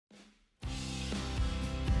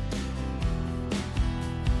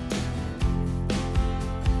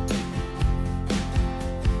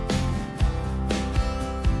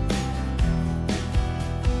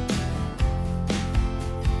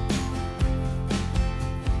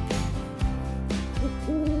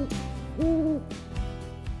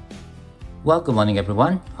Well, good morning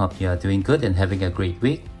everyone. Hope you are doing good and having a great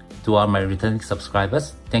week. To all my returning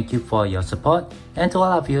subscribers, thank you for your support. And to all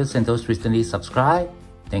our viewers and those recently subscribed,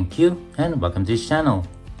 thank you and welcome to this channel.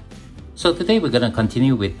 So today we're going to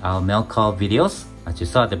continue with our mail call videos. As you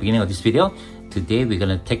saw at the beginning of this video, today we're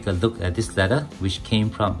going to take a look at this letter which came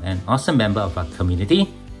from an awesome member of our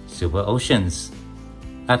community, Silver Oceans.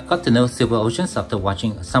 I've got to know Silver Oceans after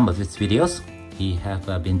watching some of his videos. He have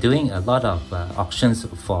been doing a lot of auctions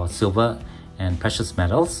for silver and precious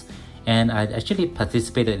metals, and I actually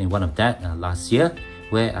participated in one of that last year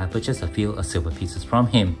where I purchased a few silver pieces from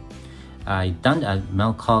him. I done a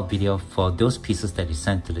mail call video for those pieces that he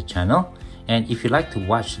sent to the channel, and if you'd like to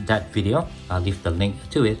watch that video, I'll leave the link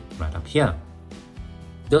to it right up here.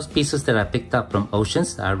 Those pieces that I picked up from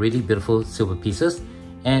Oceans are really beautiful silver pieces,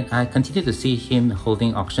 and I continue to see him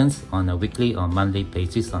holding auctions on a weekly or monthly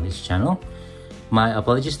basis on his channel. My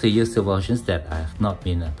apologies to you, Silver Oceans, that I have not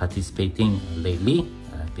been participating lately.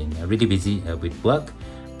 I've been really busy with work,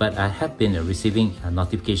 but I have been receiving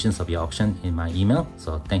notifications of your auction in my email,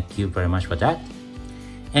 so thank you very much for that.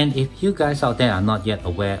 And if you guys out there are not yet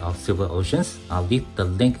aware of Silver Oceans, I'll leave the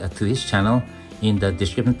link to his channel in the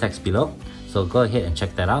description text below, so go ahead and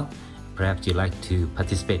check that out. Perhaps you'd like to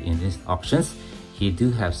participate in these auctions. He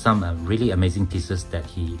do have some really amazing pieces that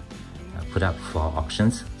he put up for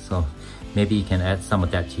auctions, so maybe you can add some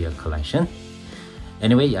of that to your collection.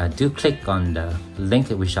 Anyway, do click on the link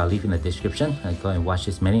which I'll leave in the description and go and watch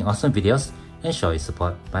his many awesome videos and show his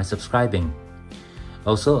support by subscribing.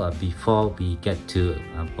 Also, before we get to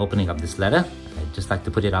opening up this letter, I'd just like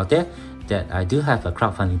to put it out there that I do have a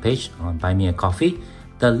crowdfunding page on Buy Me a Coffee,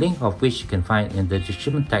 the link of which you can find in the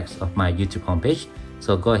description text of my YouTube homepage.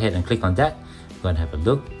 So go ahead and click on that, go and have a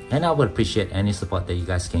look, and I would appreciate any support that you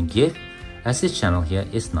guys can give, as this channel here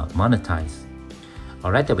is not monetized.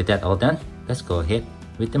 Alright, with that all done, let's go ahead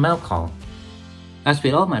with the mail call. As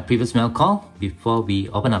with all my previous mail call, before we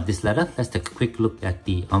open up this letter, let's take a quick look at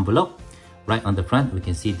the envelope. Right on the front, we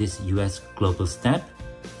can see this US global stamp.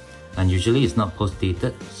 Unusually, it's not post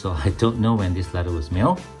dated, so I don't know when this letter was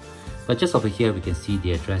mailed. But just over here, we can see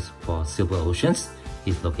the address for Silver Oceans.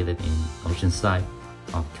 He's located in Oceanside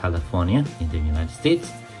of California in the United States.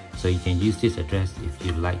 So you can use this address if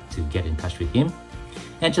you'd like to get in touch with him.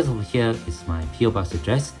 And just over here is my PO Box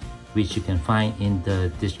address, which you can find in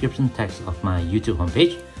the description text of my YouTube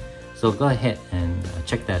homepage. So go ahead and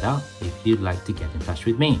check that out if you'd like to get in touch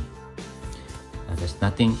with me. There's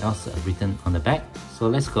nothing else written on the back, so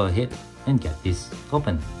let's go ahead and get this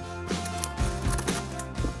open.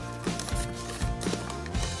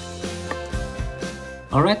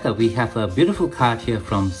 Alright, we have a beautiful card here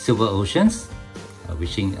from Silver Oceans,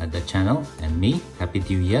 wishing the channel and me Happy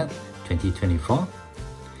New Year 2024.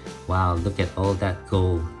 Wow, look at all that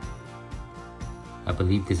gold. I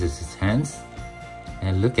believe this is his hands.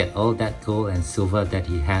 And look at all that gold and silver that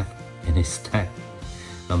he have in his stack.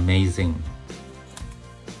 Amazing.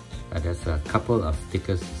 There's a couple of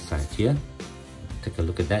stickers inside here. Take a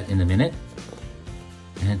look at that in a minute.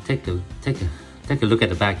 And take a look at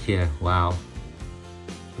the back here. Wow.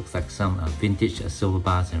 Looks like some vintage silver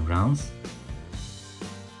bars and rounds.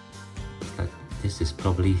 Looks like this is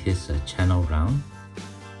probably his channel round.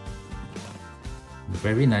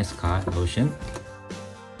 Very nice card, Ocean.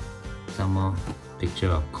 Some more picture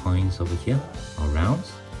of coins over here, or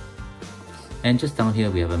rounds. And just down here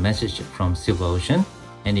we have a message from Silver Ocean,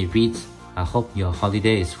 and it reads, I hope your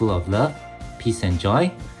holiday is full of love, peace and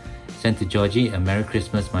joy. Sent to Georgie, a Merry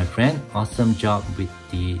Christmas my friend. Awesome job with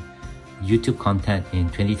the YouTube content in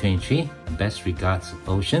 2023. Best regards,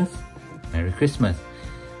 Oceans. Merry Christmas.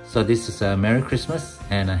 So this is a Merry Christmas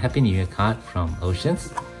and a Happy New Year card from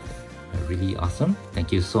Oceans. Really awesome.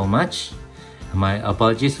 Thank you so much. My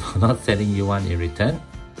apologies for not sending you one in return.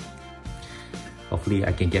 Hopefully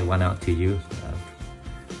I can get one out to you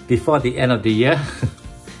before the end of the year.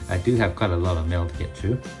 I do have quite a lot of mail to get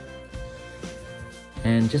through.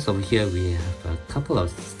 And just over here we have a couple of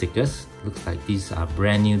stickers. Looks like these are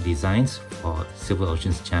brand new designs for Silver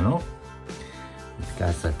Ocean's channel. If you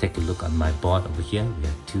guys take a look on my board over here, we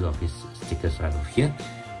have two of his stickers right over here,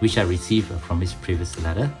 which I received from his previous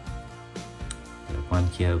letter. One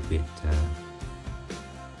here with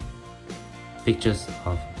pictures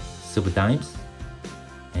of silver dimes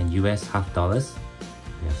and US half dollars.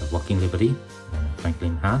 We have a Walking Liberty and a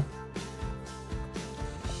Franklin half.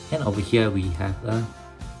 And over here we have a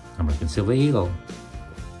American Silver Eagle.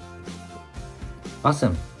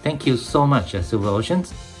 Awesome. Thank you so much, Silver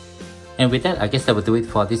Oceans. And with that, I guess that will do it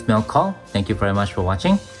for this mail call. Thank you very much for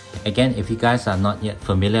watching. Again, if you guys are not yet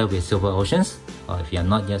familiar with Silver Oceans, or if you are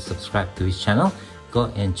not yet subscribed to his channel, go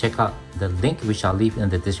and check out the link which I'll leave in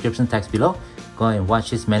the description text below. Go and watch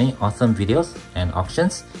his many awesome videos and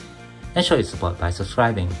auctions and show your support by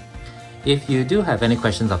subscribing. If you do have any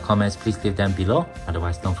questions or comments, please leave them below.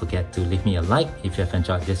 Otherwise, don't forget to leave me a like if you have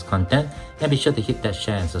enjoyed this content, and be sure to hit that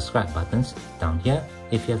share and subscribe buttons down here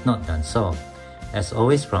if you have not done so. As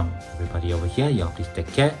always, from everybody over here, y'all please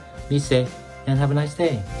take care, be safe, and have a nice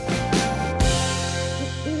day.